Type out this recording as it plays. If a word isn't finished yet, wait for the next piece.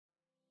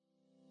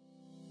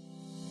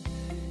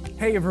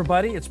Hey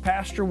everybody, it's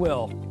Pastor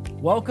Will.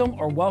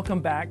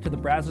 Welcome back to the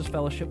Brazos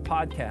Fellowship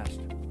Podcast.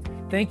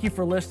 Thank you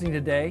for listening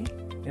today.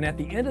 And at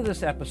the end of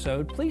this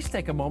episode, please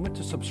take a moment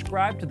to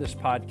subscribe to this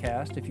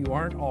podcast if you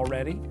aren't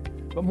already.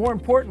 But more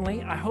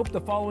importantly, I hope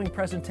the following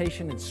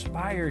presentation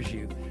inspires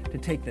you to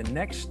take the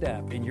next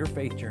step in your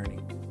faith journey.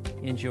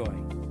 Enjoy.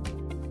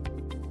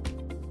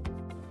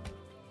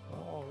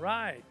 All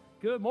right.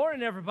 Good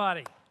morning,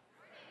 everybody.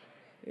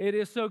 It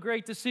is so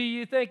great to see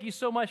you. Thank you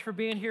so much for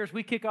being here as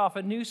we kick off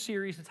a new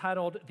series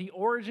entitled The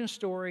Origin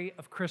Story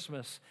of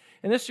Christmas.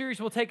 And this series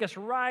will take us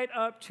right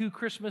up to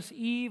Christmas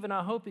Eve, and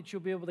I hope that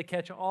you'll be able to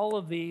catch all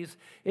of these.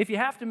 If you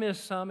have to miss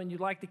some and you'd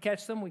like to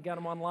catch them, we got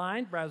them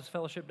online,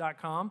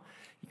 brazosfellowship.com.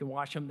 You can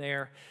watch them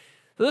there.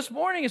 So this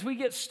morning as we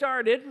get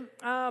started,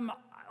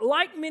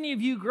 like many of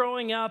you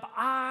growing up,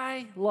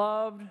 I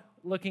loved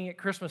looking at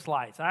Christmas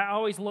lights. I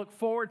always look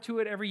forward to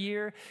it every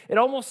year. It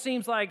almost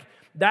seems like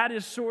that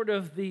is sort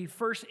of the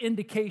first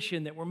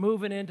indication that we're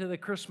moving into the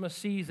Christmas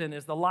season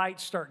as the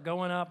lights start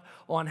going up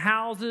on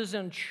houses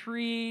and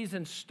trees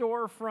and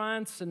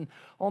storefronts and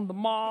on the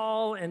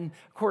mall and,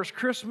 of course,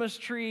 Christmas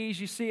trees.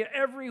 You see it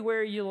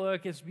everywhere you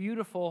look. It's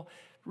beautiful,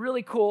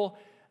 really cool.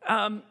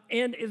 And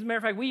as a matter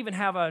of fact, we even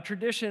have a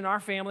tradition in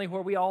our family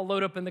where we all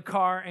load up in the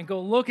car and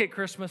go look at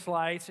Christmas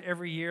lights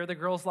every year. The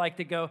girls like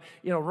to go,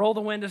 roll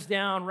the windows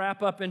down,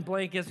 wrap up in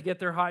blankets, get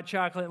their hot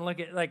chocolate, and look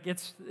at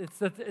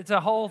it's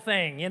a whole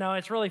thing.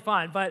 It's really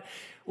fun. But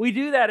we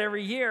do that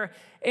every year,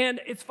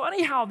 and it's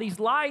funny how these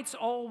lights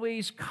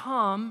always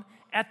come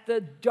at the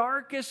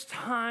darkest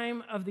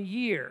time of the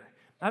year.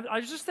 I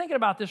was just thinking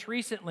about this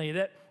recently,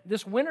 that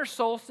this winter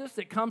solstice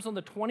that comes on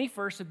the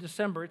 21st of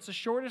December, it's the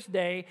shortest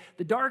day,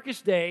 the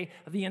darkest day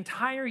of the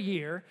entire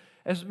year.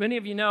 As many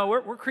of you know,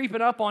 we're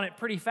creeping up on it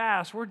pretty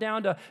fast. We're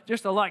down to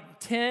just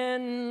like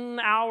 10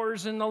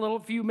 hours and a little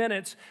few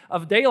minutes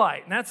of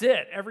daylight, and that's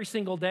it every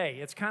single day.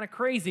 It's kind of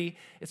crazy.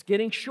 It's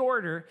getting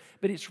shorter,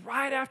 but it's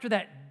right after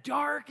that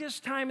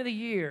darkest time of the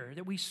year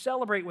that we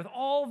celebrate with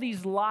all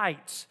these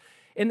lights,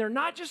 and they're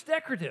not just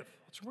decorative.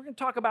 So we're going to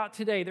talk about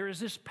today. There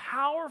is this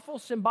powerful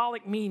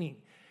symbolic meaning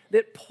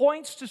that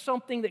points to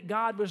something that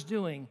God was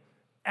doing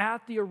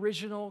at the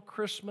original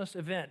Christmas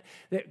event,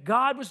 that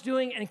God was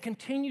doing and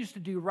continues to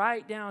do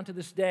right down to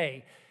this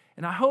day.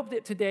 And I hope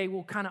that today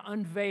will kind of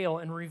unveil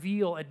and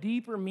reveal a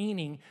deeper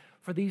meaning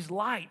for these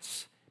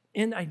lights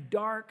in a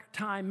dark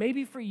time,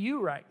 maybe for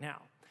you right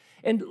now.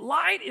 And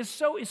light is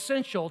so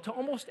essential to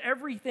almost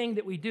everything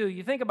that we do.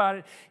 You think about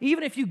it,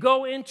 even if you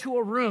go into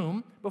a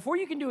room, before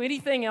you can do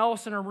anything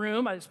else in a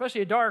room, especially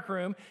a dark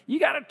room, you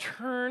got to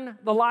turn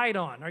the light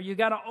on, or you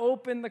got to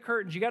open the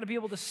curtains. You got to be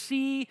able to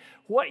see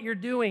what you're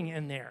doing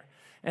in there.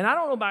 And I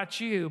don't know about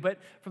you, but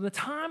from the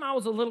time I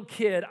was a little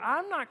kid,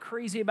 I'm not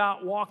crazy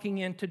about walking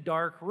into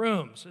dark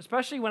rooms,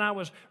 especially when I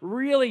was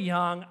really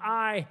young.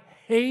 I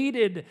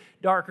hated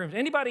dark rooms.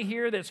 Anybody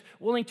here that's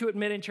willing to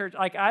admit in church,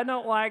 like, I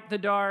don't like the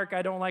dark,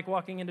 I don't like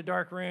walking into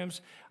dark rooms?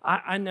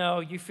 I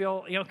know you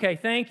feel, okay,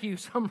 thank you,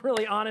 some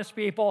really honest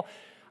people.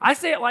 I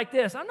say it like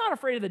this: I'm not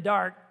afraid of the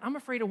dark, I'm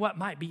afraid of what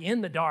might be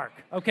in the dark,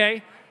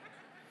 okay?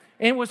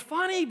 And it was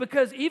funny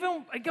because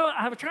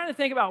I was trying to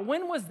think about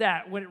when was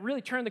that, when it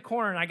really turned the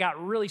corner and I got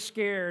really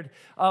scared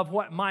of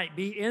what might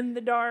be in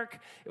the dark.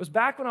 It was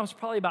back when I was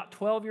probably about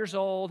 12 years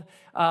old.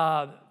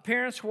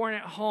 Parents weren't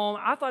at home.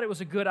 I thought it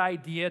was a good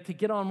idea to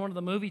get on one of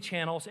the movie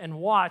channels and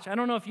watch. I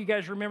don't know if you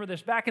guys remember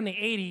this. Back in the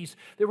 80s,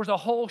 there was a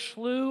whole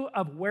slew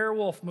of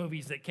werewolf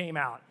movies that came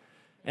out.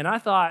 And I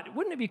thought,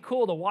 wouldn't it be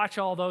cool to watch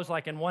all those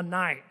like in one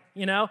night,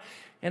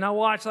 And I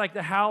watched like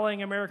The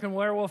Howling American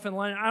Werewolf in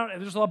London.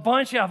 There's a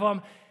bunch of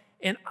them.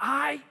 And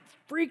I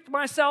freaked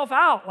myself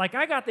out. Like,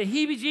 I got the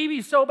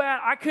heebie-jeebies so bad,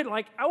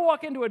 I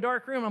walk into a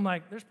dark room, I'm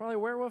like, there's probably a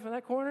werewolf in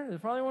that corner,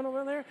 there's probably one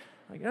over there.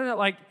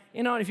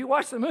 And if you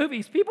watch the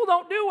movies, people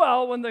don't do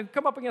well when they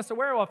come up against a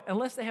werewolf,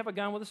 unless they have a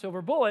gun with a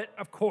silver bullet,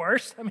 of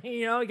course.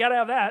 You got to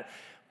have that.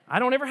 I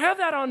don't ever have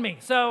that on me,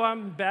 so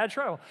I'm in bad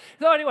trouble.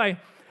 So anyway,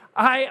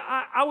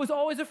 I was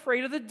always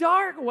afraid of the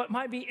dark, what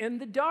might be in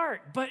the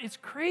dark. But it's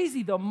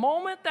crazy, the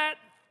moment that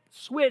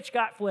switch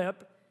got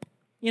flipped,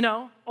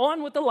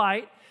 on with the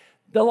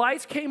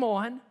lights came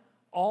on,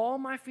 all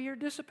my fear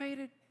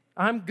dissipated.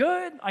 I'm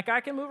good. I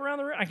can move around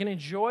the room. I can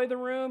enjoy the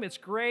room. It's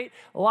great.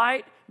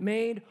 Light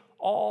made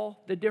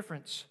all the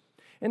difference.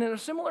 And in a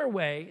similar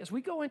way, as we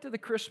go into the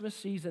Christmas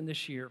season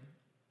this year,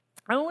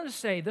 I want to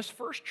say this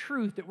first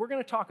truth that we're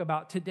going to talk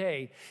about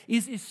today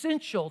is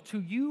essential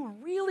to you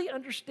really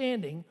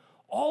understanding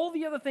all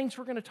the other things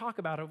we're going to talk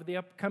about over the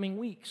upcoming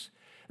weeks.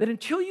 That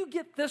until you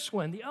get this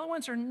one, the other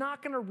ones are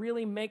not going to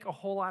really make a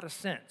whole lot of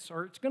sense,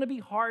 or it's going to be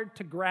hard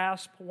to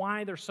grasp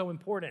why they're so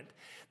important.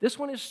 This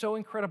one is so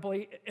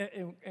incredibly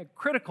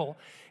critical,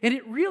 and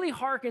it really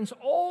harkens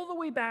all the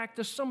way back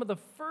to some of the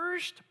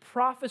first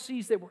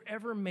prophecies that were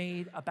ever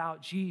made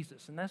about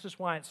Jesus, and that's just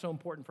why it's so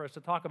important for us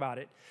to talk about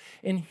it.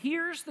 And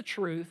here's the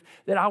truth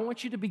that I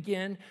want you to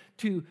begin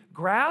to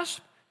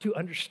grasp, to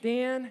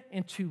understand,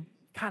 and to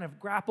kind of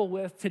grapple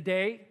with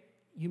today.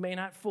 You may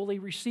not fully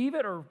receive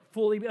it or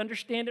fully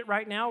understand it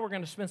right now. We're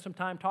going to spend some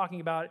time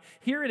talking about it.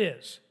 Here it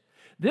is.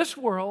 This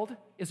world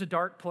is a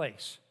dark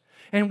place,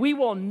 and we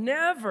will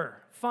never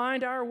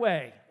find our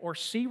way or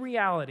see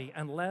reality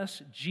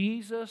unless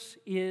Jesus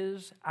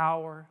is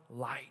our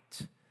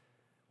light.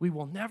 We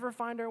will never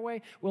find our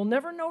way. We'll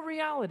never know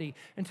reality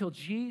until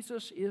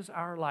Jesus is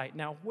our light.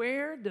 Now,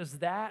 where does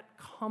that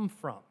come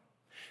from?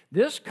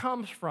 This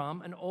comes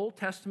from an Old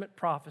Testament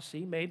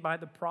prophecy made by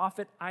the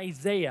prophet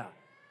Isaiah,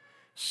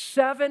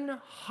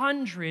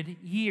 700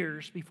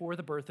 years before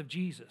the birth of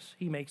Jesus.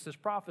 He makes this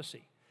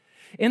prophecy.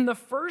 In the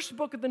first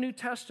book of the New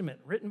Testament,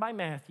 written by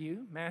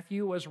Matthew,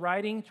 Matthew was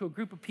writing to a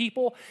group of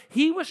people.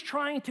 He was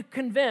trying to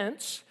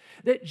convince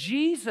that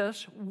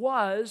Jesus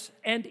was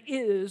and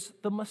is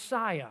the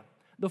Messiah,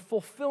 the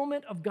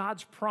fulfillment of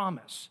God's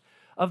promise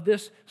of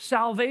this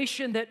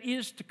salvation that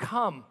is to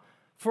come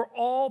for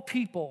all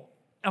people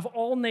of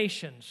all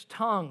nations,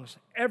 tongues,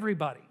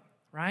 everybody,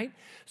 right?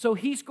 So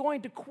he's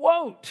going to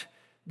quote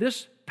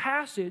this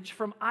passage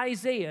from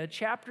Isaiah,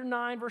 chapter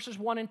 9, verses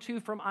 1 and 2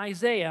 from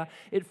Isaiah.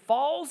 It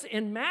falls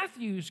in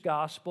Matthew's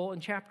gospel in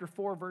chapter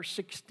 4, verse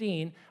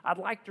 16. I'd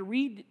like to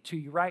read it to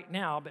you right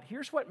now, but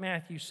here's what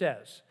Matthew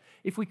says.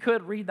 If we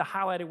could read the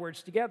highlighted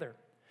words together.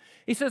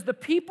 He says, "The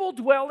people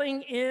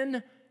dwelling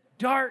in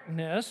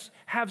darkness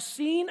have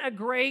seen a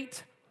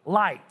great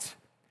light.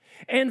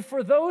 And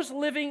for those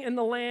living in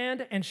the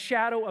land and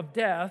shadow of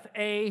death,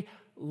 a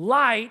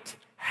light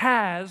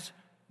has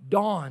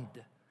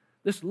dawned."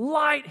 This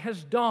light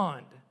has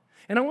dawned.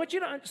 And I want you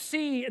to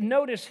see and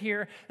notice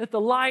here that the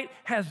light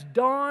has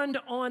dawned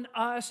on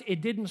us.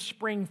 It didn't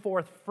spring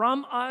forth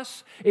from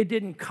us. It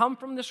didn't come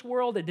from this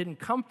world. It didn't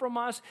come from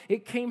us.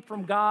 It came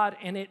from God,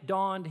 and it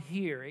dawned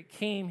here. It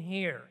came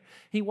here.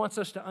 He wants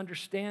us to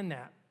understand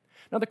that.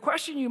 Now, the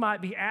question you might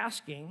be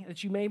asking,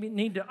 that you maybe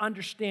need to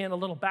understand a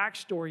little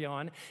backstory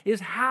on, is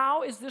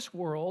how is this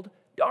world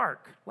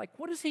dark? Like,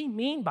 what does he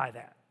mean by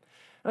that?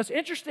 Now, it's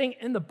interesting,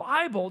 in the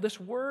Bible, this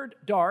word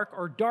dark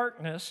or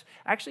darkness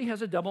actually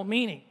has a double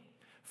meaning.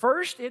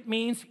 First, it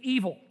means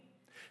evil.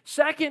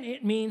 Second,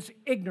 it means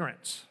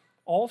ignorance.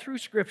 All through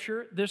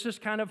Scripture, there's this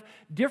kind of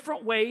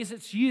different ways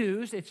it's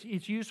used. It's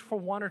used for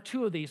one or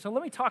two of these. So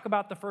let me talk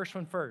about the first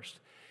one first.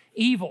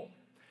 Evil.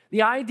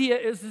 The idea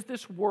is that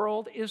this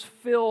world is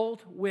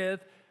filled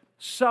with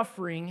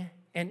suffering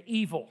and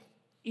evil.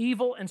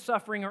 Evil and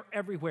suffering are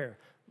everywhere.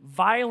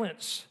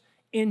 Violence,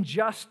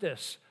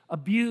 injustice,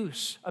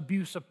 abuse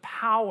of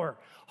power,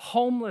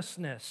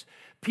 homelessness,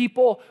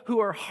 people who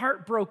are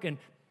heartbroken,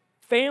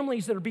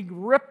 families that are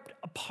being ripped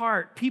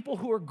apart, people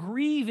who are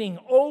grieving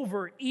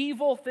over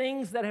evil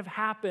things that have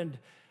happened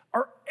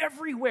are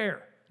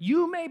everywhere.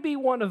 You may be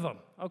one of them,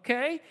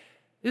 okay?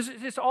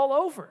 It's all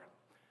over.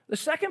 The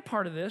second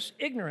part of this,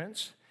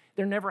 ignorance,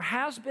 there never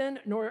has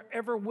been nor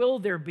ever will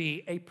there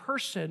be a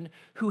person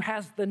who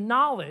has the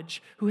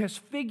knowledge, who has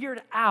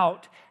figured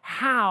out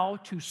how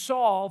to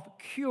solve,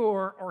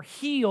 cure, or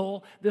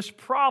heal this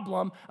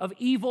problem of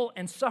evil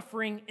and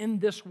suffering in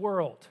this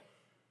world.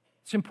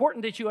 It's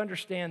important that you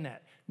understand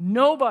that.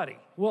 Nobody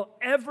will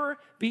ever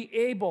be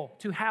able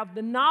to have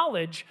the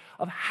knowledge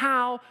of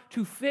how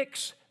to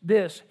fix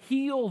this,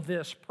 heal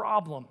this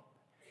problem.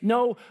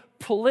 No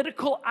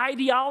political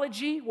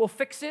ideology will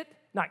fix it.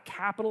 Not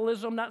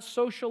capitalism, not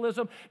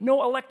socialism,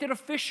 no elected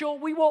official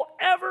we will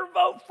ever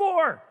vote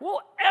for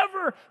will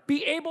ever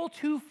be able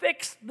to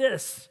fix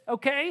this,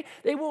 okay?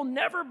 They will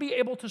never be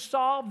able to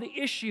solve the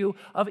issue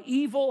of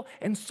evil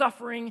and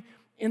suffering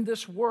in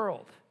this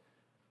world.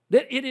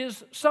 That it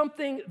is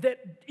something that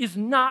is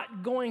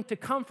not going to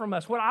come from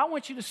us. What I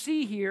want you to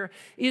see here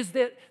is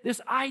that this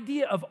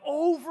idea of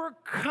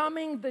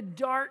overcoming the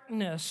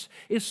darkness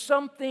is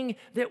something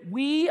that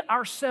we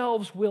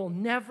ourselves will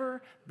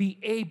never be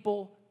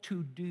able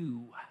to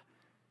do.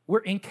 We're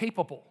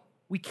incapable.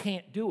 We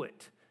can't do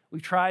it. We've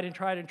tried and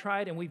tried and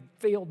tried, and we've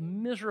failed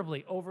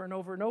miserably over and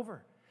over and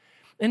over.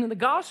 And in the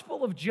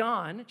Gospel of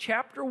John,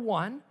 chapter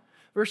 1,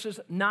 verses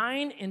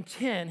 9 and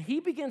 10, he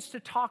begins to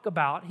talk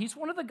about, he's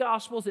one of the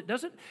Gospels that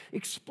doesn't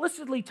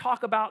explicitly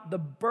talk about the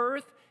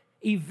birth,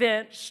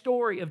 event,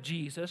 story of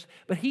Jesus,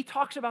 but he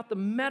talks about the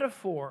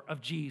metaphor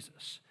of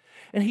Jesus.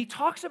 And he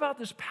talks about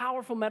this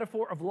powerful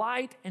metaphor of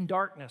light and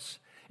darkness.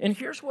 And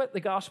here's what the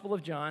Gospel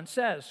of John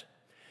says.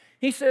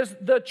 He says,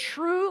 let's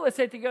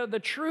say it together, the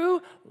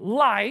true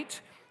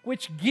light,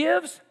 which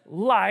gives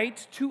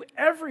light to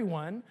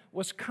everyone,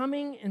 was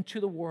coming into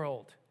the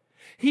world.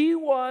 He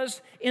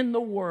was in the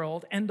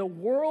world, and the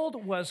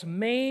world was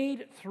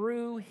made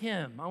through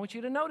him. I want you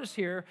to notice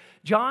here,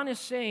 John is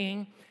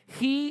saying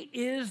he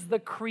is the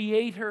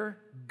creator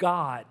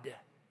God,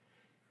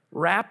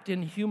 wrapped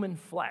in human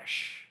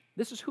flesh.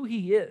 This is who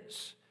he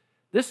is.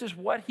 This is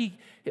what he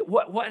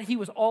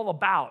was all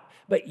about.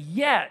 But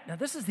yet, now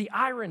this is the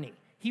irony.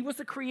 He was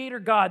the creator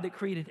God that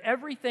created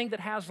everything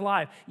that has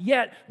life.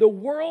 Yet the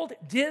world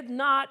did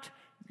not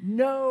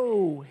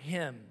know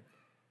him.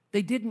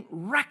 They didn't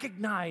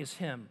recognize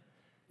him.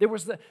 There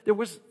was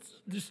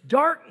this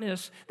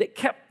darkness that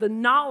kept the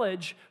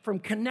knowledge from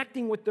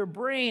connecting with their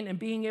brain and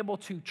being able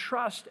to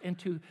trust and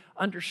to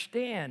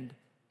understand.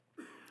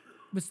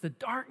 It's the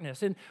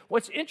darkness. And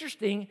what's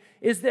interesting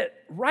is that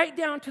right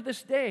down to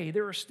this day,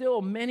 there are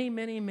still many,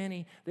 many,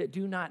 many that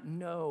do not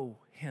know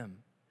him.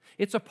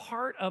 It's a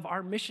part of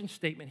our mission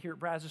statement here at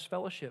Brazos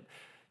Fellowship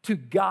to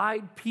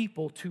guide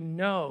people to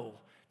know,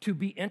 to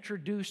be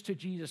introduced to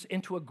Jesus,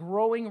 into a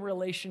growing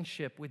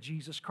relationship with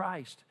Jesus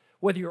Christ.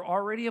 Whether you're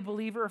already a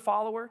believer or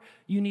follower,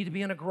 you need to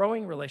be in a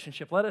growing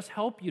relationship. Let us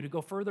help you to go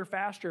further,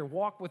 faster,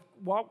 walk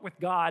with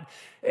God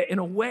in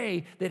a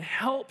way that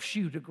helps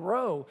you to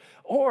grow.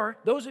 Or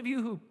those of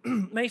you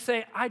who may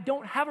say, I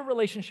don't have a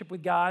relationship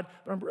with God,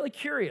 but I'm really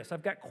curious.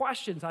 I've got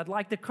questions. I'd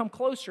like to come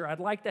closer. I'd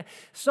like to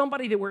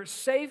somebody that where it's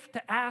safe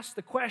to ask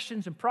the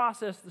questions and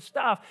process the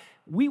stuff.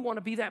 We want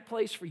to be that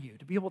place for you,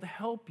 to be able to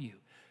help you,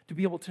 to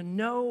be able to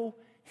know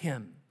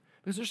him.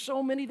 Because there's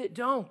so many that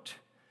don't.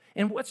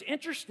 And what's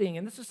interesting,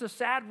 and this is a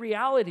sad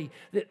reality,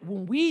 that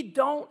when we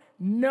don't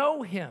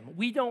know him,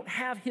 we don't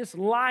have his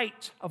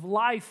light of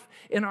life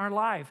in our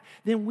life,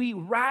 then we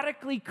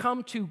radically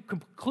come to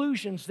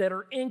conclusions that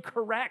are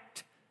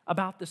incorrect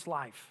about this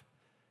life.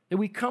 That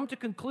we come to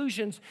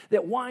conclusions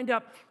that wind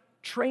up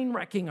train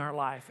wrecking our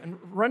life and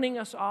running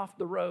us off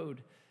the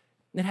road.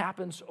 It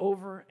happens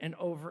over and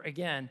over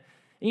again.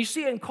 And you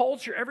see it in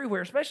culture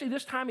everywhere, especially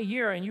this time of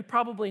year, and you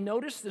probably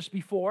noticed this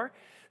before,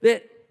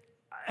 that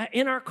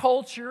in our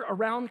culture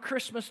around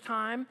Christmas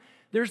time,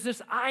 there's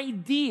this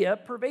idea,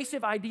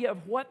 pervasive idea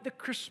of what the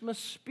Christmas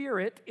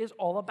spirit is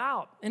all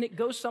about. And it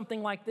goes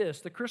something like this.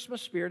 The Christmas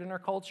spirit in our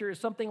culture is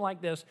something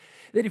like this,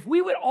 that if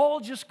we would all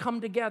just come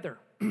together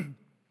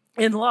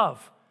in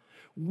love,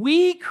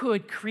 we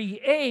could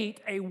create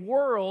a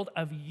world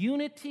of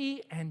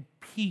unity and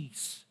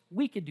peace.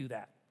 We could do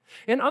that.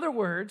 In other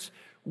words,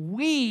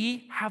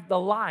 we have the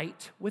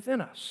light within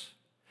us,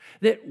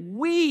 that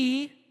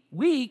we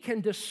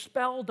can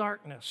dispel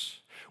darkness.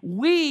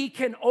 We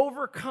can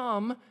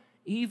overcome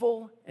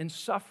evil and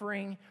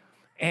suffering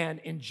and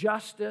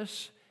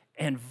injustice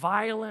and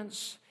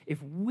violence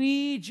if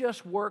we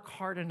just work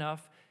hard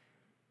enough.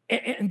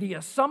 And the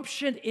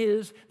assumption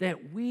is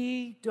that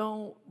we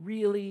don't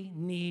really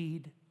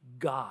need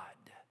God.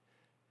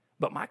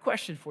 But my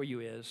question for you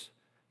is,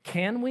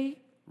 can we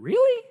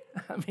really?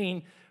 I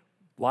mean,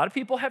 a lot of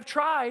people have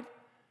tried.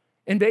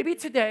 And maybe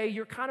today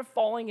you're kind of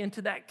falling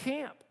into that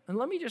camp. And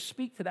let me just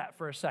speak to that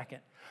for a second.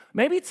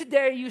 Maybe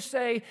today you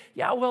say,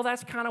 yeah, well,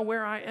 that's kind of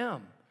where I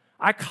am.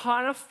 I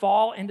kind of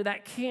fall into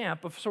that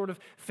camp of sort of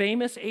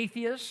famous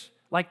atheists,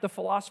 like the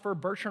philosopher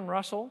Bertrand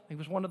Russell. He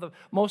was one of the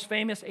most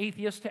famous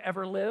atheists to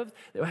ever live.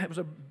 He was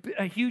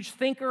a huge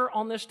thinker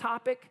on this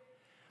topic.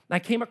 I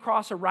came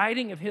across a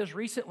writing of his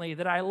recently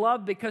that I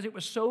loved because it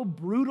was so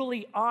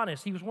brutally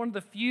honest. He was one of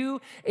the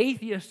few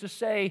atheists to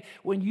say,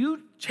 when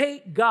you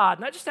take God,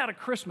 not just out of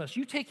Christmas,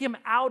 you take him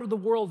out of the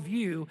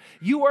worldview,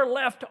 you are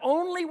left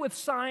only with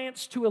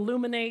science to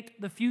illuminate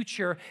the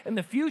future. And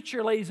the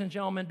future, ladies and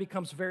gentlemen,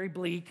 becomes very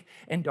bleak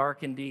and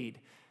dark indeed.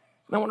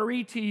 And I want to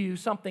read to you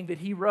something that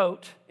he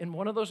wrote in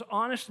one of those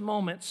honest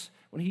moments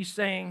when he's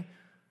saying,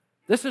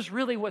 this is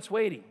really what's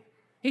waiting.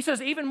 He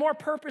says, even more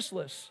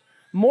purposeless,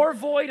 more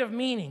void of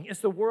meaning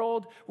is the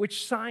world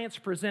which science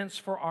presents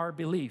for our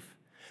belief.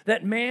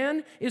 That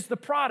man is the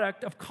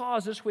product of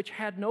causes which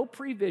had no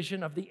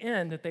prevision of the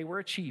end that they were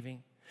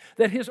achieving.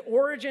 That his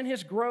origin,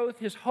 his growth,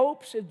 his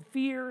hopes and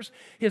fears,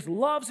 his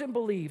loves and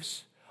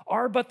beliefs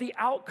are but the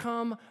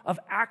outcome of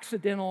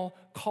accidental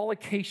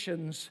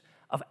collocations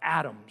of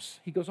atoms.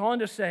 He goes on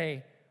to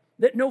say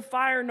that no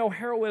fire, no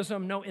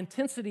heroism, no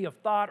intensity of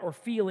thought or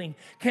feeling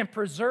can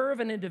preserve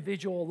an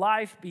individual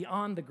life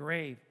beyond the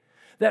grave.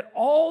 That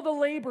all the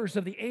labors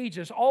of the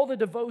ages, all the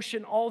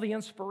devotion, all the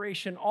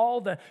inspiration,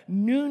 all the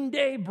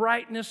noonday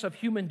brightness of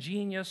human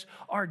genius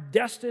are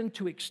destined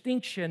to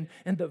extinction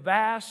in the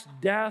vast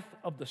death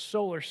of the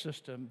solar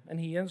system.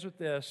 And he ends with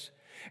this,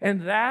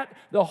 and that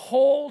the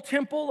whole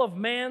temple of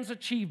man's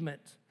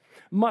achievement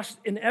must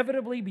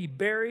inevitably be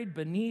buried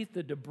beneath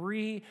the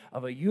debris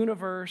of a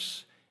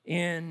universe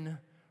in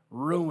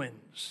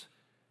ruins.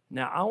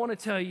 Now, I want to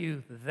tell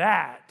you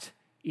that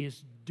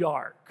is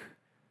dark.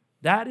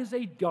 That is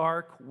a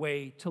dark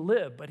way to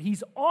live. But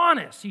he's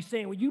honest. He's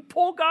saying when you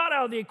pull God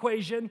out of the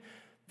equation,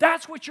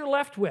 that's what you're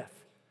left with.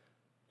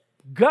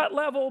 Gut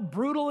level,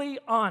 brutally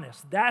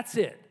honest. That's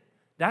it.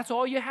 That's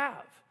all you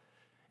have.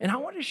 And I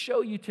want to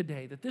show you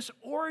today that this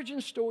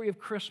origin story of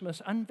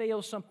Christmas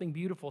unveils something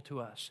beautiful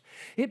to us.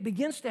 It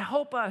begins to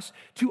help us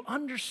to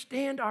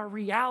understand our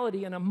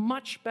reality in a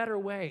much better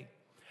way.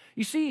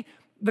 You see,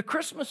 the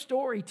Christmas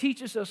story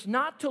teaches us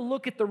not to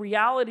look at the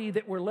reality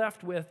that we're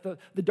left with,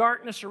 the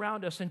darkness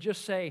around us, and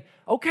just say,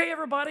 okay,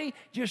 everybody,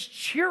 just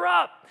cheer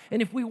up.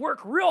 And if we work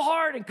real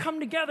hard and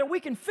come together, we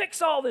can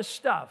fix all this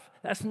stuff.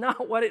 That's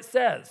not what it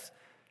says.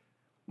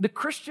 The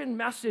Christian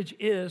message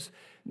is,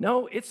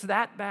 no, it's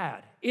that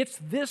bad. It's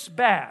this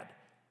bad.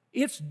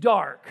 It's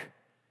dark.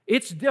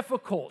 It's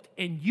difficult.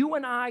 And you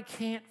and I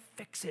can't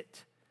fix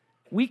it.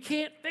 We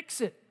can't fix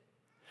it.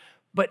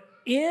 But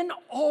in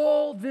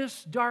all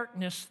this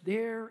darkness,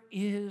 there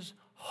is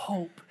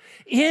hope.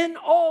 In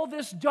all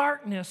this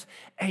darkness,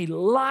 a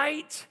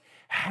light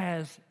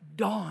has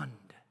dawned.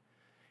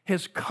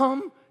 has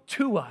come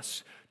to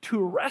us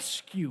to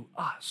rescue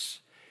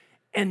us.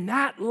 And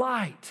that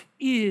light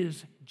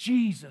is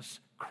Jesus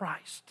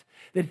Christ.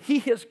 That he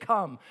has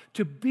come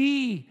to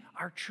be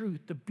our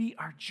truth, to be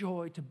our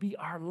joy, to be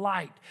our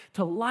light,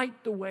 to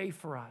light the way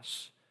for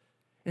us.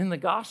 In the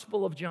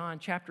Gospel of John,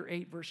 chapter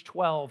 8, verse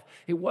 12,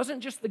 it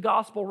wasn't just the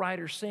gospel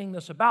writers saying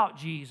this about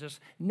Jesus.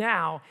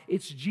 Now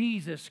it's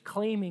Jesus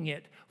claiming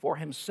it for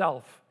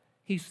himself.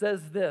 He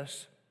says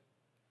this,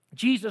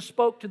 Jesus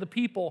spoke to the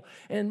people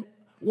and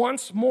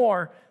once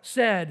more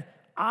said,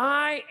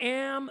 I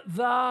am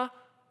the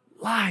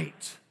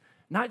light.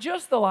 Not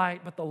just the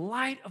light, but the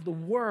light of the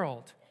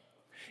world.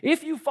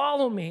 If you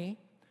follow me,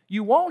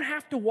 you won't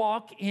have to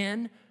walk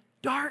in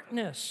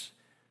darkness.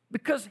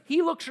 Because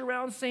he looks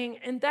around saying,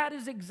 and that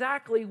is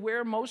exactly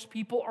where most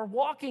people are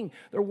walking.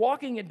 They're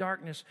walking in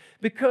darkness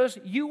because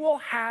you will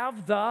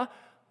have the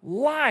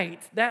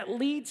light that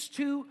leads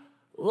to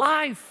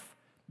life.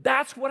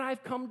 That's what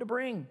I've come to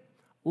bring.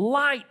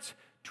 Light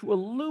to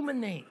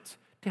illuminate,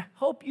 to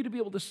help you to be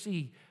able to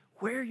see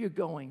where you're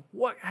going,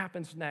 what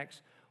happens next,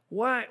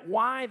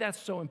 why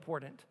that's so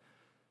important.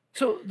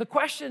 So the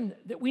question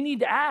that we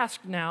need to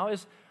ask now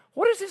is,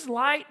 what does his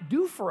light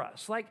do for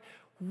us? Like,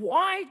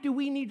 why do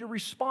we need to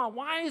respond?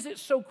 Why is it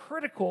so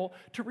critical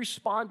to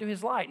respond to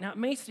his light? Now, it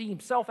may seem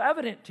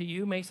self-evident to you.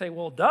 You may say,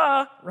 well,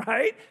 duh,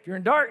 right? If you're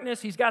in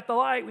darkness, he's got the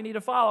light. We need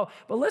to follow.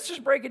 But let's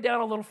just break it down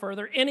a little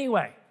further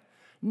anyway.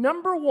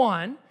 Number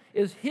one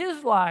is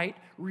his light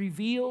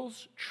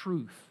reveals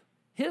truth.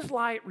 His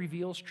light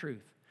reveals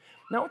truth.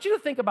 Now, I want you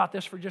to think about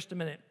this for just a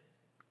minute.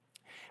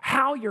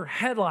 How your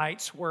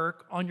headlights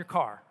work on your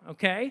car,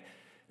 okay?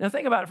 Now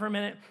think about it for a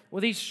minute.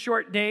 With these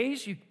short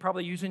days, you're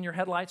probably using your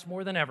headlights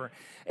more than ever.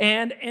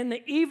 And in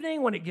the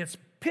evening when it gets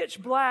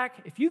pitch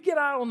black, if you get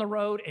out on the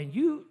road and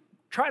you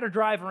try to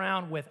drive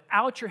around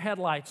without your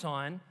headlights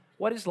on,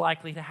 what is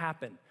likely to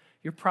happen?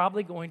 You're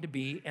probably going to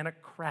be in a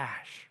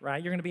crash,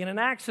 right? You're going to be in an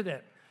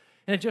accident.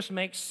 And it just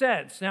makes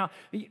sense. Now,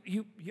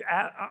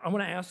 I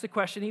want to ask the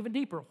question even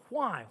deeper.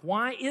 Why?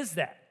 Why is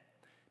that?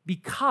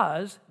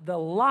 Because the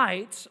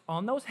lights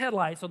on those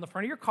headlights on the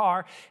front of your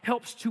car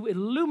helps to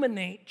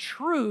illuminate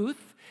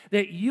truth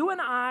that you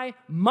and I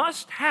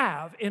must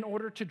have in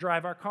order to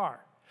drive our car.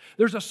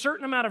 There's a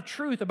certain amount of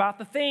truth about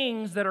the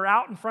things that are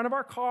out in front of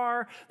our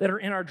car, that are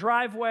in our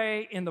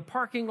driveway, in the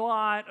parking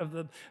lot of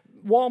the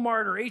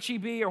Walmart or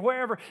H-E-B or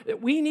wherever,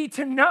 that we need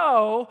to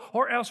know,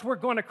 or else we're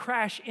going to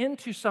crash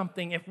into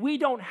something. If we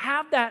don't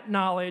have that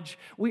knowledge,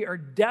 we are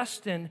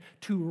destined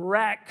to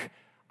wreck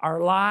our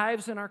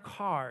lives and our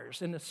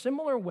cars. In a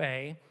similar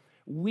way,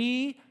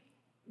 we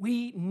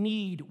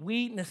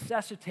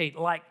necessitate,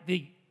 like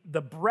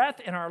the breath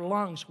in our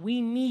lungs,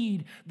 we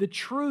need the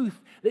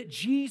truth that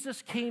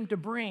Jesus came to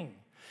bring.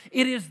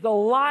 It is the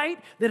light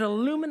that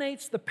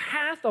illuminates the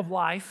path of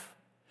life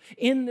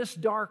in this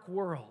dark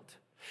world.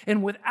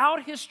 And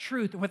without his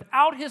truth,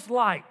 without his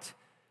light,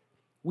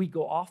 we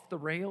go off the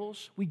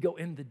rails, we go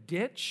in the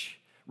ditch,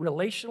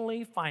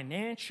 relationally,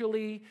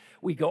 financially,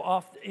 we go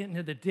off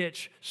into the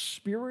ditch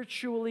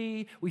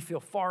spiritually. We feel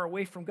far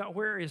away from God.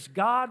 Where is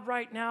God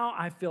right now?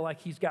 I feel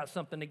like he's got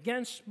something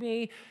against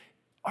me.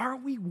 Are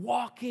we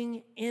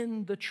walking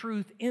in the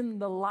truth, in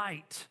the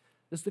light?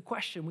 Is the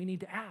question we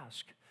need to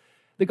ask.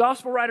 The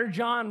gospel writer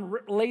John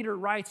later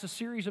writes a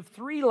series of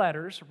 3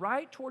 letters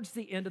right towards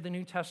the end of the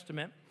New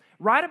Testament,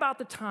 right about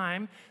the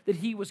time that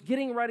he was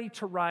getting ready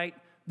to write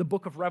the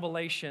book of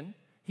Revelation.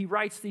 He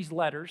writes these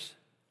letters.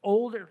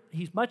 Older,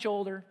 he's much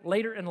older,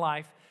 later in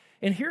life.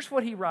 And here's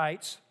what he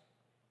writes.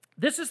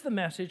 This is the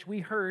message we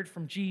heard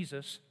from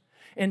Jesus,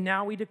 and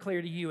now we declare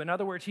to you. In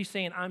other words, he's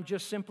saying, I'm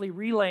just simply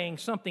relaying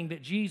something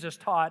that Jesus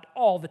taught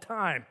all the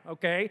time,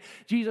 okay?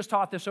 Jesus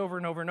taught this over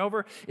and over and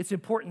over. It's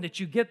important that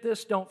you get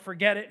this. Don't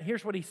forget it.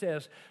 Here's what he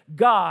says.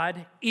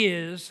 God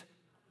is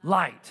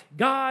light.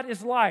 God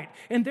is light,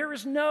 and there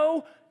is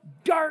no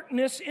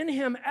darkness in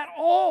him at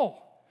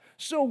all.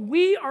 So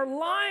we are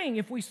lying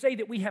if we say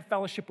that we have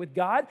fellowship with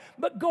God,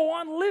 but go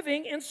on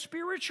living in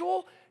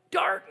spiritual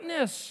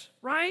darkness,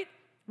 right?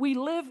 We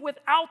live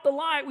without the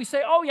light. We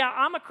say, oh yeah,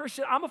 I'm a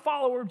Christian, I'm a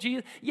follower of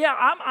Jesus. Yeah,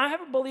 I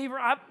have a believer,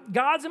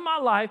 God's in my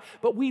life,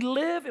 but we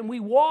live and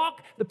we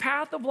walk the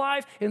path of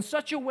life in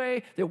such a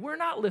way that we're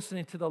not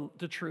listening to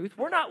the truth.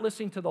 We're not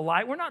listening to the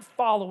light. We're not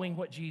following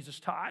what Jesus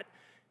taught.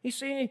 He's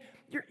saying,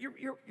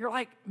 you're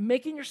like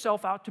making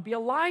yourself out to be a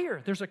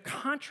liar. There's a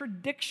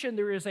contradiction.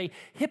 There is a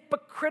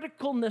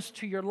hypocriticalness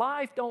to your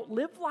life. Don't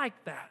live like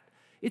that.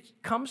 It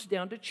comes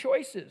down to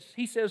choices.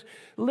 He says,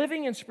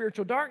 living in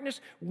spiritual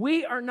darkness,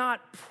 we are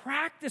not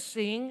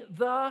practicing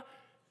the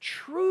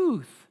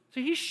truth. So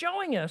he's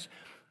showing us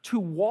to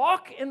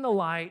walk in the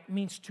light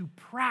means to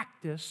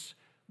practice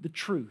the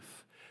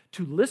truth.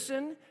 To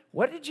listen,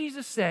 what did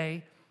Jesus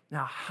say?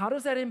 Now, how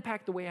does that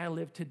impact the way I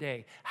live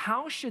today?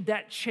 How should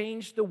that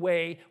change the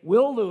way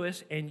Will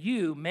Lewis and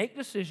you make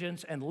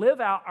decisions and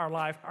live out our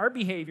life, our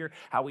behavior,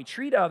 how we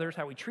treat others,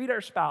 how we treat our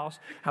spouse,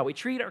 how we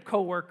treat our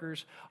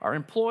coworkers, our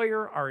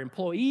employer, our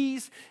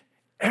employees,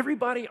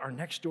 Everybody, our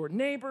next door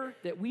neighbor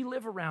that we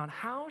live around,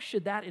 how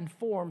should that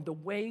inform the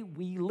way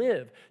we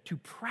live to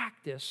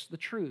practice the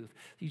truth?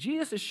 See,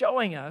 Jesus is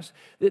showing us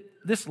that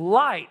this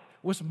light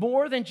was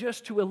more than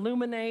just to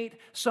illuminate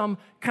some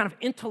kind of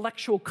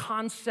intellectual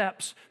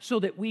concepts so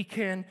that we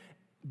can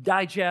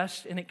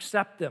digest and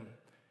accept them.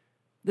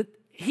 That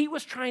he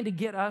was trying to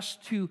get us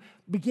to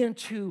begin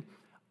to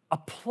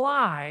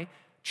apply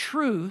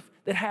truth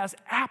that has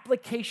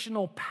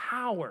applicational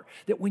power,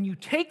 that when you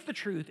take the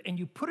truth and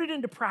you put it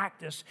into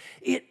practice,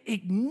 it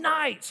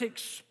ignites,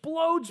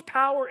 explodes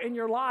power in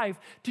your life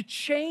to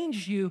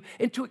change you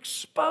and to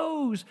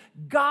expose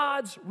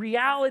God's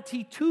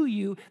reality to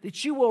you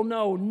that you will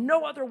know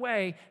no other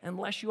way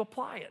unless you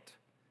apply it.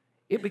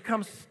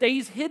 It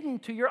stays hidden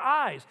to your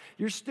eyes.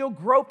 You're still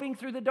groping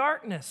through the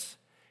darkness.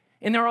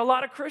 And there are a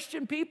lot of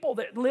Christian people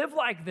that live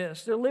like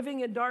this. They're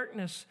living in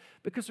darkness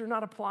because they're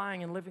not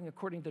applying and living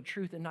according to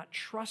truth and not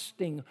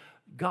trusting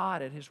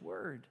God at His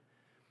word.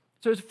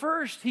 So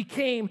first, He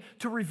came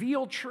to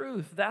reveal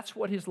truth. That's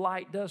what His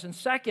light does. And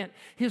second,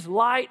 His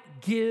light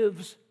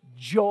gives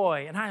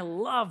joy. And I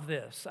love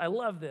this. I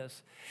love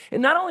this.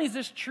 And not only is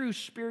this true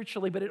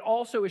spiritually, but it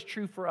also is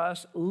true for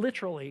us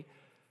literally.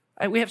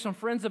 We have some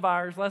friends of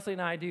ours, Leslie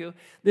and I do,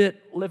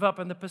 that live up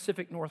in the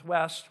Pacific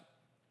Northwest.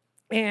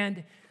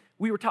 And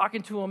we were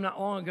talking to them not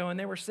long ago, and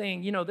they were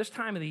saying, this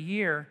time of the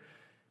year,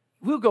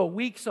 we'll go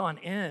weeks on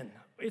end.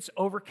 It's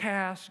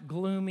overcast,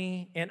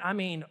 gloomy,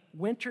 and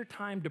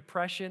wintertime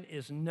depression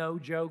is no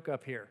joke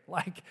up here.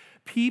 Like,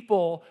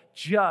 people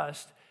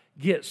just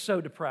get so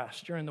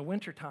depressed during the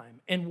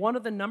wintertime. And one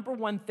of the number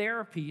one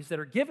therapies that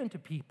are given to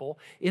people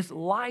is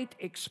light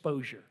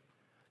exposure.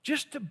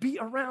 Just to be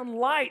around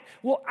light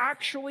will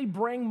actually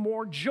bring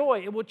more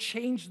joy. It will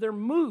change their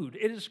mood.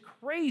 It is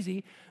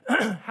crazy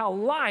how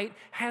light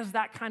has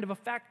that kind of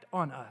effect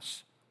on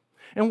us.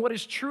 And what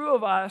is true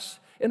of us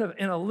in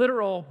a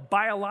literal,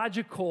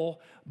 biological,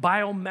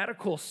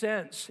 biomedical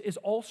sense is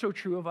also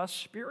true of us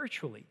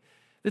spiritually.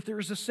 That there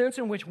is a sense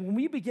in which when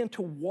we begin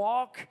to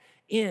walk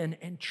in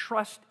and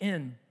trust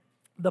in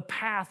the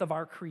path of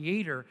our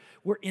Creator,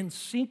 we're in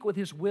sync with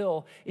His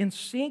will, in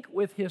sync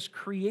with His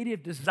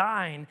creative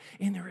design,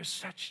 and there is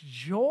such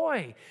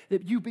joy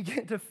that you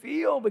begin to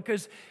feel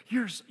because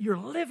you're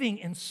living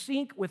in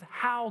sync with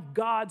how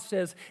God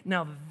says,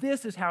 now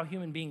this is how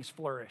human beings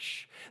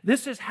flourish.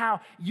 This is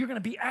how you're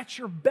going to be at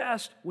your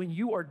best when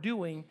you are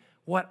doing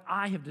what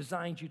I have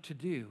designed you to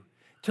do,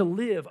 to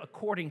live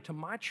according to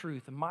my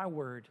truth and my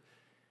word.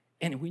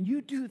 And when you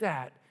do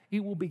that,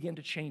 it will begin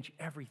to change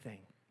everything.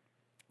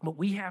 But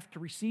we have to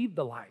receive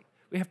the light.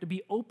 We have to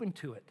be open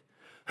to it.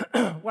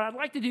 What I'd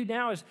like to do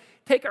now is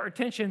take our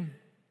attention,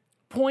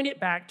 point it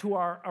back to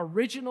our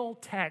original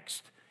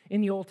text in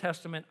the Old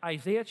Testament,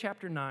 Isaiah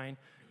chapter 9,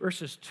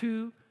 verses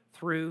 2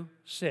 through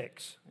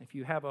 6. If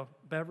you have a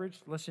beverage,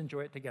 let's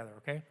enjoy it together,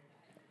 okay?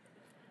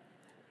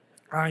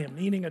 I am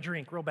needing a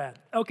drink real bad.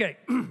 Okay.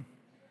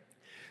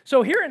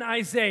 So here in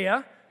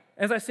Isaiah,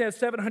 as I said,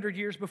 700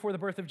 years before the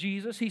birth of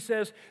Jesus, he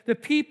says, the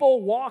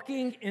people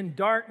walking in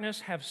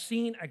darkness have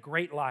seen a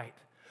great light.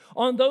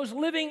 On those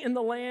living in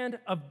the land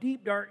of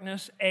deep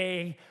darkness,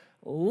 a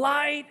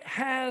light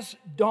has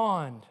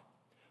dawned.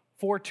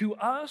 For to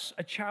us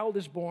a child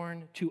is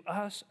born, to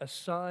us a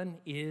son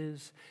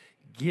is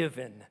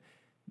given.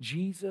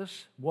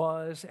 Jesus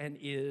was and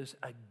is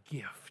a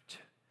gift.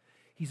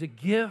 He's a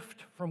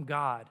gift from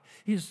God.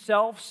 His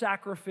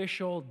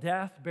self-sacrificial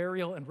death,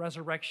 burial, and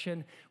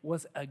resurrection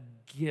was a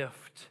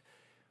gift.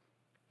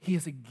 He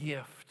is a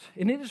gift.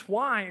 And it is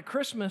why at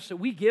Christmas that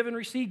we give and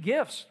receive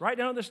gifts right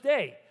down to this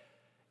day.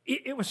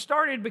 It was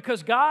started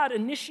because God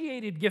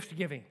initiated gift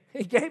giving.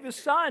 He gave His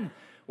Son.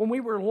 When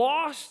we were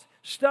lost,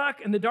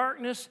 stuck in the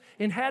darkness,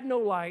 and had no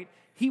light,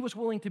 He was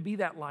willing to be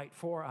that light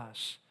for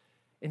us.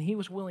 And He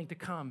was willing to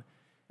come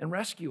and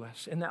rescue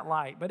us in that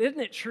light. But isn't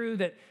it true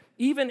that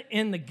even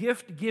in the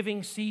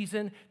gift-giving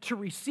season, to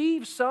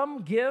receive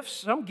some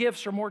gifts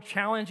are more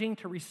challenging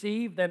to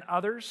receive than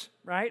others,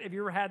 right? Have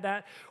you ever had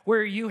that?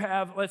 Where you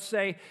have, let's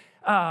say,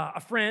 a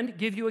friend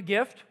give you a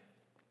gift,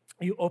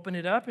 you open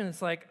it up, and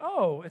it's like,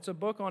 oh, it's a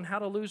book on how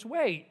to lose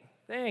weight.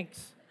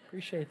 Thanks.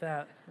 Appreciate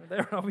that.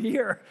 They're over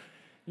here.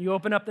 You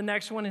open up the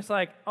next one, it's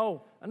like,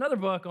 oh, another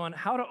book on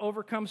how to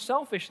overcome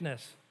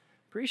selfishness.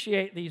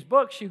 Appreciate these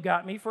books you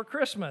got me for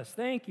Christmas.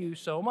 Thank you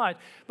so much.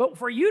 But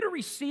for you to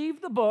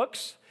receive the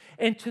books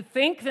and to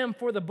thank them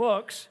for the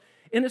books,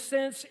 in a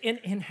sense,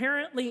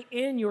 inherently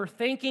in your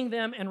thanking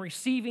them and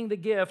receiving the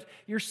gift,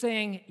 you're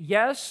saying,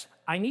 yes,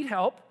 I need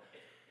help,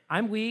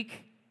 I'm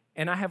weak,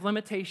 and I have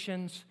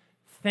limitations.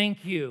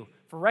 Thank you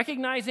for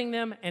recognizing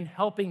them and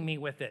helping me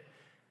with it.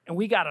 And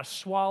we got to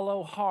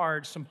swallow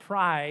hard some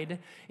pride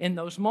in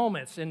those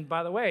moments. And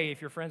by the way,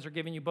 if your friends are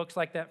giving you books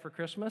like that for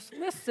Christmas,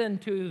 listen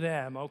to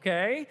them,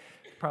 okay?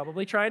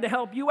 Probably trying to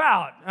help you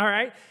out, all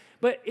right?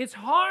 But it's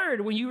hard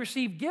when you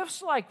receive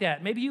gifts like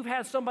that. Maybe you've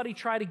had somebody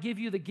try to give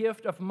you the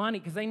gift of money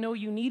because they know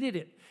you needed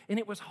it. And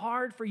it was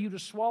hard for you to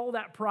swallow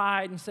that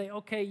pride and say,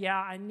 okay, yeah,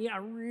 I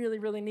really,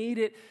 really need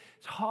it.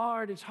 It's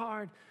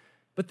hard.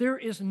 But there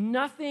is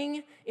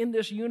nothing in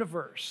this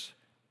universe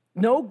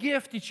No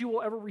gift that you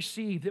will ever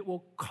receive that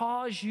will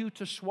cause you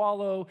to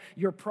swallow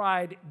your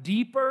pride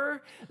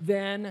deeper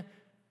than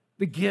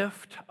the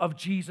gift of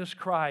Jesus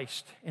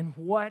Christ and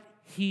what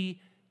He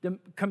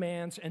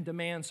commands and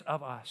demands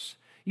of us.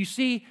 You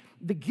see,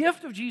 the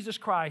gift of Jesus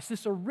Christ,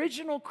 this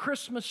original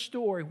Christmas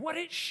story, what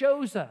it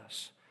shows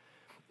us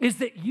is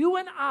that you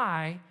and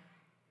I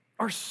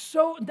are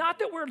so, not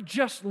that we're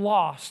just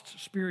lost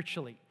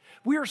spiritually,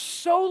 we are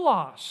so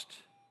lost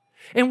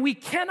and we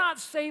cannot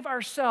save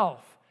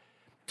ourselves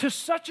to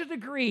such a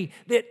degree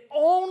that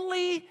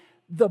only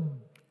the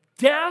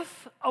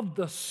death of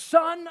the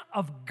Son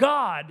of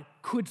God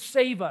could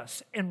save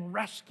us and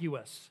rescue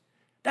us.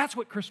 That's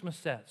what Christmas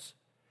says.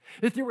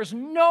 That there is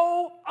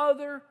no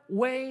other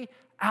way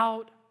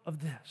out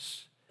of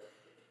this.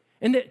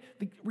 And that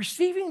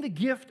receiving the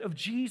gift of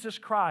Jesus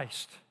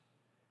Christ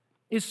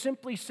is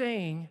simply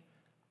saying,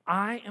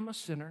 I am a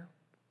sinner.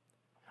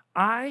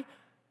 I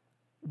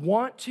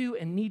want to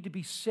and need to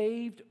be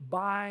saved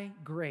by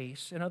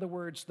grace. In other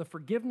words, the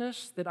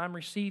forgiveness that I'm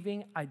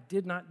receiving, I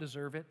did not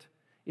deserve it.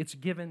 It's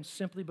given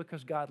simply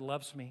because God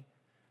loves me.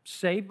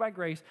 Saved by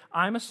grace.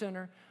 I'm a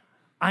sinner.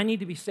 I need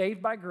to be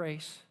saved by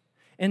grace.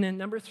 And then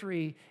number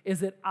 3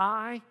 is that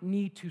I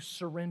need to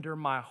surrender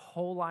my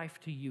whole life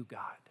to you, God.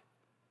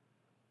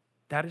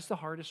 That is the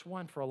hardest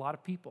one for a lot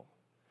of people.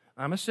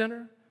 I'm a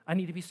sinner. I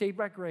need to be saved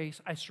by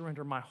grace. I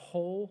surrender my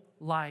whole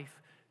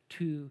life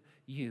to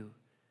you.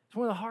 It's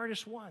one of the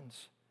hardest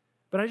ones.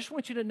 But I just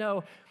want you to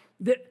know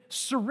that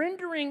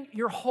surrendering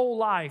your whole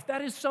life,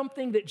 that is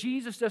something that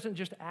Jesus doesn't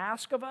just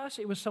ask of us.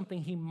 It was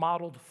something He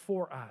modeled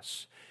for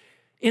us.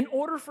 In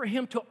order for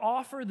Him to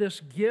offer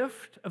this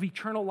gift of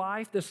eternal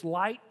life, this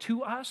light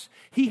to us,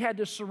 He had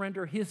to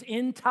surrender His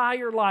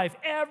entire life,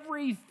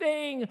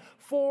 everything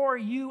for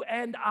you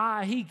and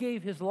I. He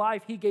gave His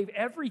life. He gave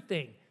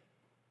everything.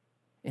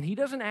 And He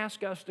doesn't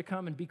ask us to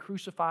come and be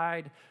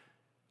crucified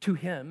to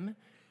Him.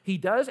 He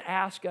does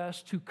ask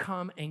us to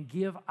come and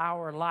give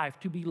our life,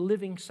 to be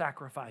living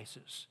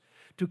sacrifices,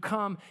 to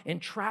come and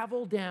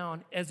travel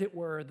down, as it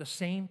were, the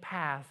same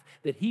path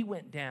that He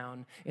went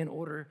down in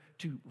order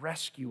to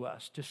rescue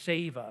us, to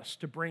save us,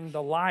 to bring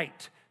the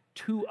light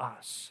to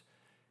us.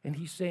 And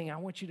He's saying, I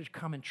want you to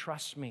come and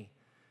trust me.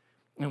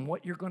 And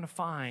what you're going to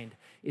find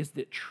is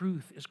that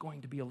truth is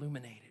going to be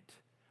illuminated.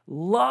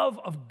 Love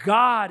of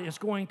God is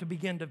going to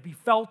begin to be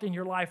felt in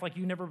your life like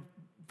you never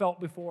felt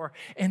before.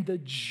 And the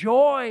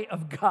joy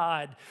of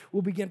God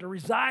will begin to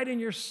reside in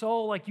your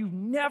soul like you've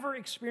never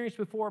experienced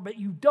before, but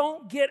you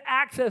don't get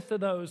access to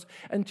those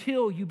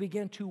until you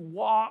begin to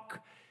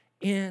walk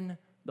in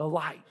the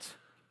light.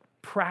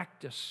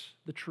 Practice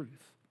the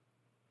truth.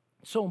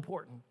 So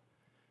important.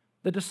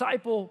 The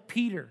disciple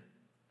Peter,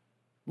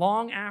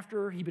 long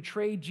after he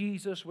betrayed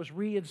Jesus, was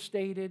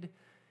reinstated,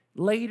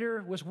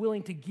 later was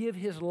willing to give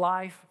his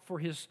life for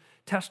his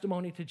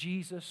testimony to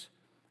Jesus.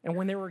 And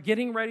when they were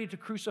getting ready to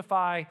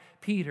crucify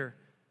Peter,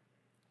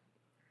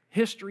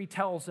 history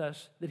tells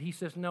us that he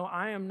says, no,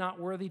 I am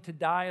not worthy to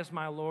die as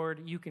my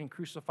Lord. You can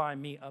crucify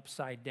me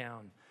upside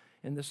down.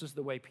 And this is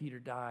the way Peter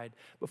died.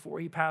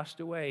 Before he passed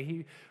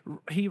away,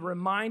 he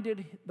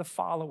reminded the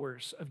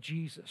followers of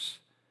Jesus,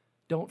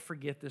 don't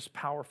forget this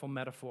powerful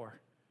metaphor.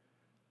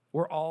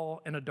 We're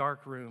all in a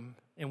dark room,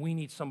 and we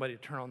need somebody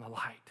to turn on the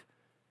light.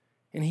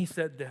 And he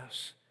said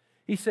this.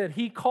 He said,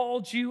 He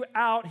called you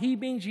out, He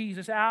being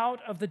Jesus, out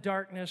of the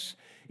darkness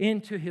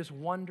into His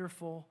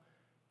wonderful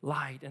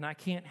light. And I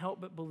can't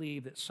help but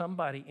believe that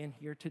somebody in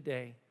here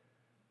today,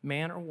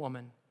 man or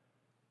woman,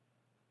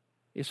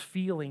 is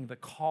feeling the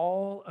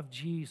call of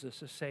Jesus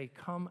to say,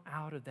 come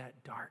out of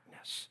that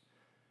darkness.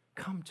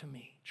 Come to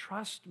me.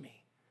 Trust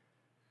me.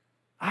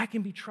 I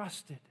can be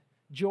trusted.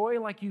 Joy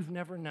like you've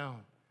never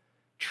known.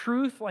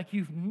 Truth like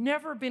you've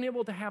never been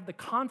able to have the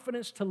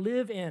confidence to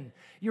live in.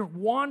 You're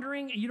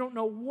wandering, you don't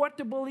know what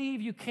to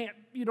believe, you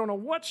don't know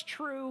what's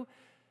true.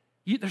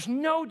 There's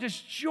no,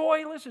 just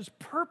joyless, it's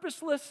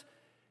purposeless.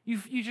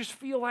 You just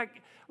feel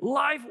like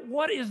life,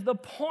 what is the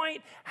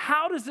point?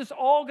 How does this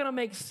all going to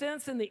make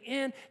sense in the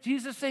end?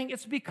 Jesus is saying,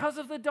 it's because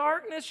of the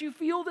darkness you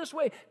feel this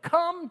way.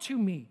 Come to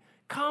me,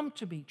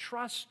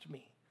 trust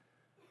me.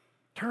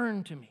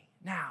 Turn to me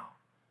now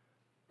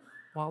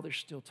while there's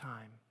still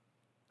time.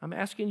 I'm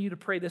asking you to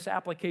pray this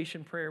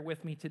application prayer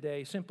with me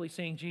today, simply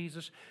saying,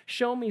 Jesus,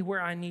 show me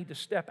where I need to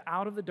step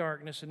out of the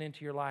darkness and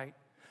into your light.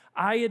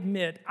 I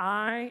admit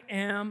I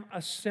am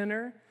a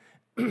sinner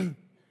and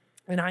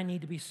I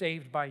need to be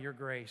saved by your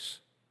grace.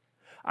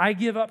 I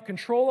give up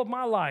control of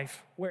my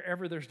life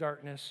wherever there's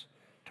darkness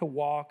to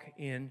walk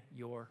in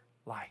your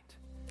light.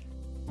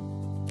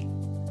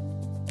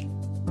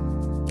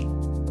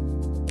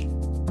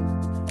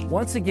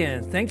 Once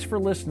again, thanks for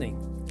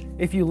listening.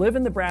 If you live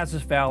in the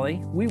Brazos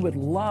Valley, we would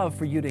love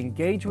for you to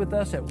engage with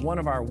us at one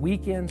of our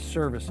weekend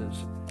services.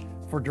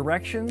 For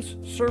directions,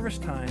 service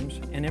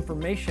times, and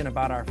information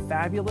about our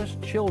fabulous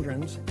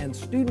children's and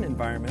student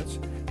environments,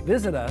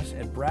 visit us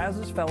at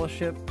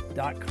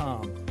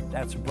brazosfellowship.com.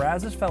 That's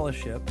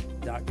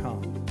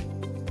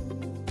brazosfellowship.com.